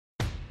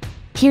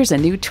Here's a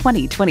new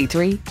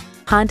 2023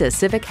 Honda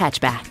Civic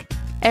hatchback.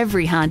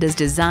 Every Honda is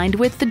designed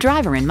with the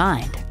driver in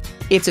mind.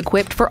 It's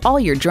equipped for all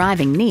your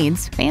driving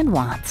needs and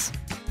wants.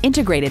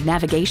 Integrated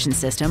navigation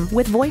system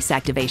with voice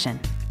activation,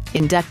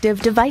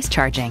 inductive device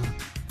charging,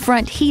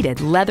 front heated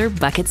leather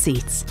bucket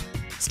seats,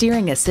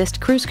 steering assist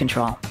cruise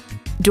control,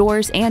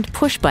 doors and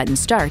push-button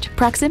start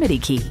proximity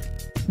key,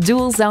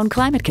 dual zone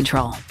climate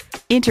control,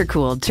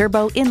 intercooled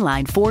turbo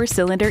inline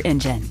 4-cylinder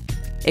engine,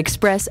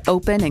 express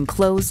open and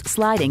close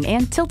sliding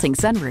and tilting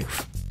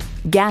sunroof,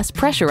 gas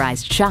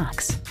pressurized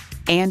shocks,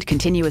 and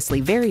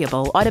continuously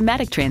variable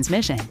automatic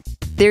transmission.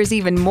 There's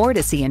even more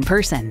to see in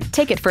person.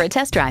 Take it for a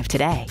test drive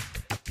today.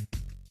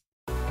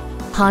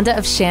 Honda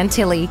of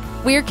Chantilly.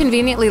 We're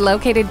conveniently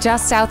located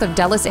just south of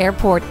Dulles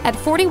Airport at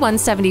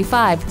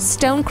 4175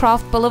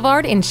 Stonecroft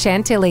Boulevard in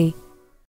Chantilly.